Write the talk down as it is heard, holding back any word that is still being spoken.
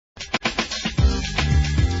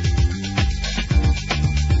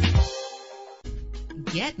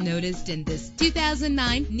Get noticed in this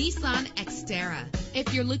 2009 Nissan Xterra.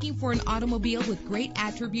 If you're looking for an automobile with great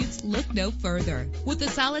attributes, look no further. With a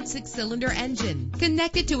solid 6-cylinder engine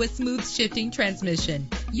connected to a smooth shifting transmission,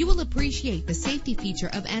 you will appreciate the safety feature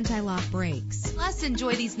of anti-lock brakes. Plus,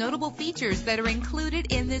 enjoy these notable features that are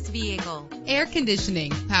included in this vehicle: air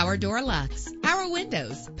conditioning, power door locks, power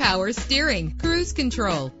windows, power steering, cruise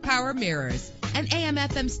control, power mirrors, an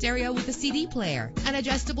AM/FM stereo with a CD player, an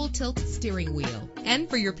adjustable tilt steering wheel. And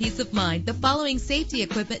for your peace of mind, the following safety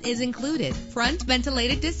equipment is included: front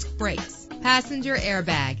ventilated disc brakes, passenger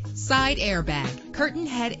airbag, side airbag, curtain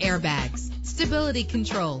head airbags, stability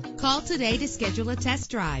control. Call today to schedule a test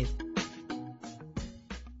drive.